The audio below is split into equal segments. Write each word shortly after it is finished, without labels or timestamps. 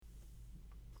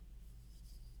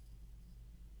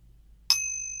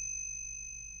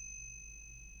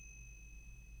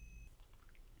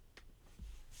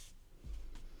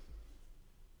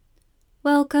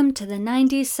Welcome to the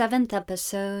 97th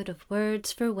episode of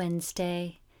Words for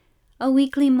Wednesday, a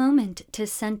weekly moment to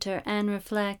center and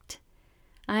reflect.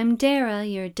 I'm Dara,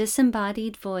 your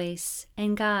disembodied voice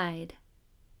and guide.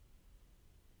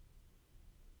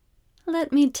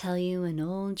 Let me tell you an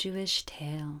old Jewish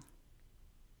tale.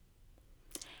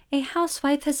 A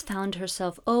housewife has found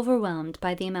herself overwhelmed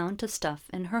by the amount of stuff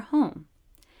in her home.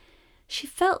 She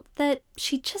felt that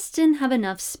she just didn't have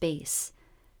enough space.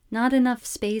 Not enough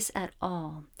space at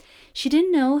all. She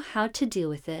didn't know how to deal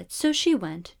with it, so she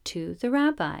went to the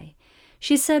rabbi.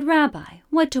 She said, "Rabbi,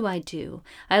 what do?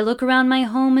 I look around my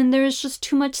home and there is just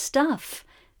too much stuff.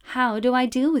 How do I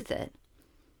deal with it?"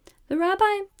 The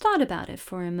rabbi thought about it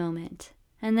for a moment,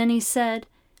 and then he said,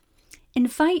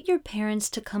 "Invite your parents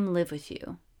to come live with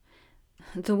you."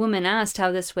 The woman asked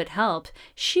how this would help.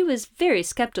 She was very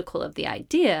skeptical of the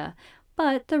idea,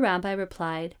 but the rabbi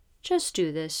replied, "Just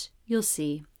do this, you'll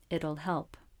see. It'll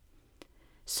help."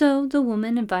 So the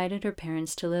woman invited her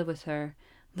parents to live with her,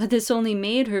 but this only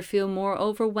made her feel more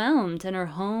overwhelmed, and her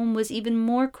home was even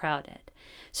more crowded.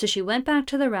 So she went back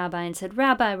to the rabbi and said,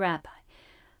 Rabbi,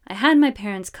 I had my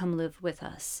parents come live with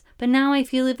us, but now I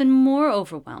feel even more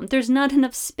overwhelmed. There's not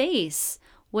enough space.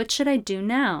 What should I do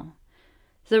now?"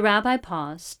 The rabbi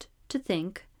paused to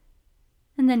think,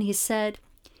 and then he said,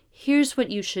 "Here's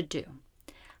what you should do.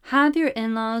 Have your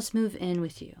in-laws move in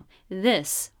with you.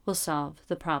 This will solve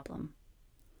the problem."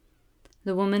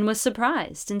 The woman was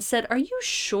surprised and said, "Are you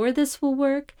sure this will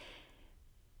work?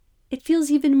 It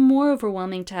feels even more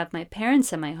overwhelming to have my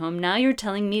parents in my home. Now you're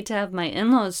telling me to have my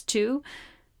in-laws too?"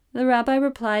 The rabbi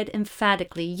replied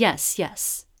emphatically,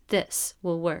 yes, this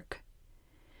will work."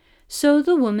 So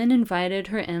the woman invited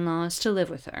her in-laws to live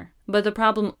with her, but the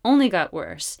problem only got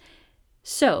worse.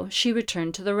 So she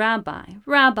returned to the rabbi.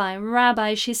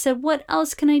 Rabbi, she said, "What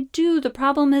else can I do? The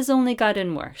problem has only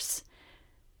gotten worse."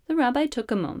 The rabbi took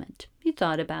a moment. He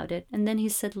thought about it, and then he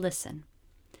said, "Listen,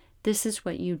 this is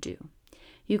what you do.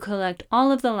 You collect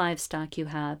all of the livestock you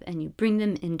have, and you bring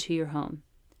them into your home."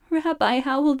 "Rabbi,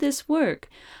 how will this work?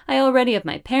 I already have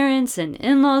my parents and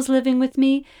in-laws living with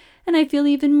me, and I feel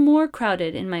even more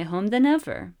crowded in my home than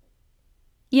ever."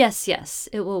 Yes,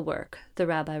 it will work," the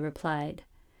rabbi replied.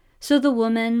 So the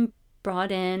woman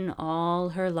brought in all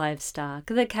her livestock,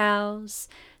 the cows,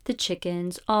 the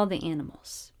chickens, all the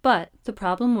animals. But the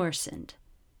problem worsened,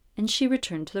 and she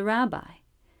returned to the rabbi.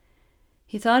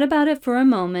 He thought about it for a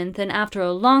moment, then after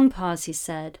a long pause he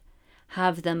said,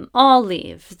 "Have them all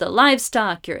leave, the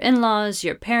livestock, your in-laws,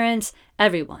 your parents,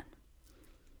 everyone."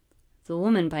 The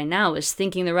woman by now was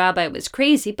thinking the rabbi was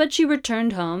crazy, but she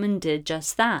returned home and did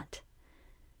just that.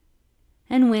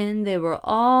 And when they were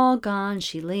all gone,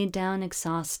 she lay down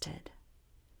exhausted.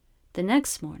 The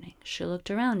next morning, she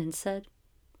looked around and said,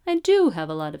 "I do have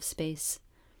a lot of space."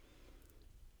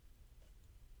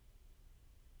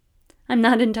 I'm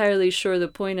not entirely sure the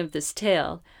point of this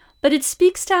tale, but it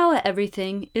speaks to how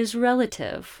everything is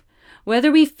relative.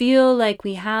 Whether we feel like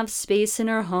we have space in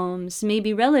our homes may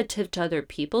be relative to other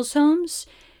people's homes,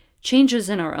 changes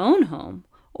in our own home,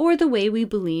 or the way we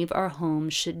believe our home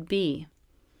should be.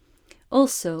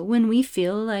 Also, when we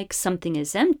feel like something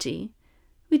is empty,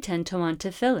 we tend to want to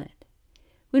fill it.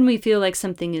 When we feel like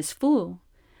something is full,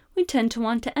 we tend to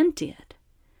want to empty it.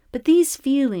 But these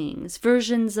feelings,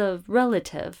 versions of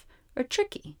relative, are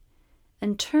tricky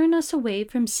and turn us away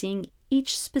from seeing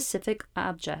each specific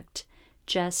object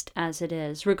just as it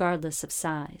is, regardless of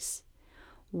size.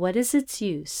 What is its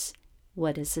use?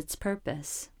 What is its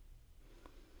purpose?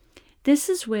 This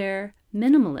is where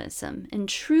minimalism and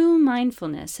true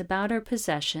mindfulness about our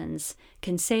possessions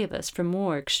can save us from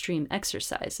more extreme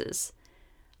exercises,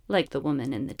 like the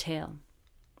woman in the tale.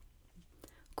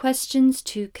 Questions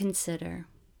to consider.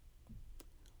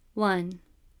 1.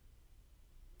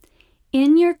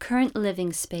 In your current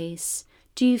living space,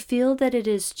 do you feel that it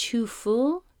is too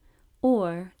full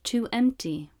or too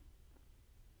empty?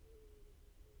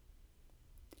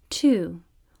 2.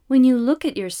 When you look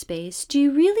at your space, do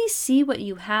you really see what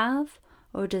you have,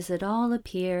 or does it all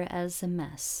appear as a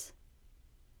mess?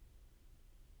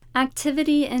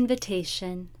 Activity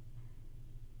invitation.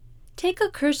 Take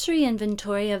a cursory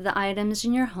inventory of the items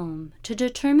in your home to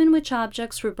determine which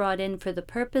objects were brought in for the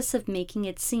purpose of making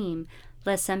it seem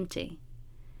less empty.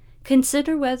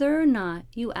 Consider whether or not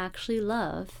you actually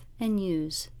love and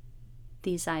use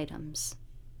these items.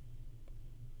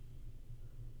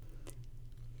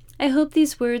 I hope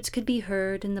these words could be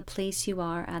heard in the place you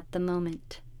are at the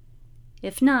moment.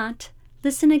 If not,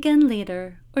 listen again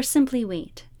later or simply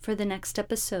wait for the next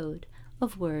episode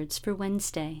of Words for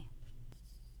Wednesday.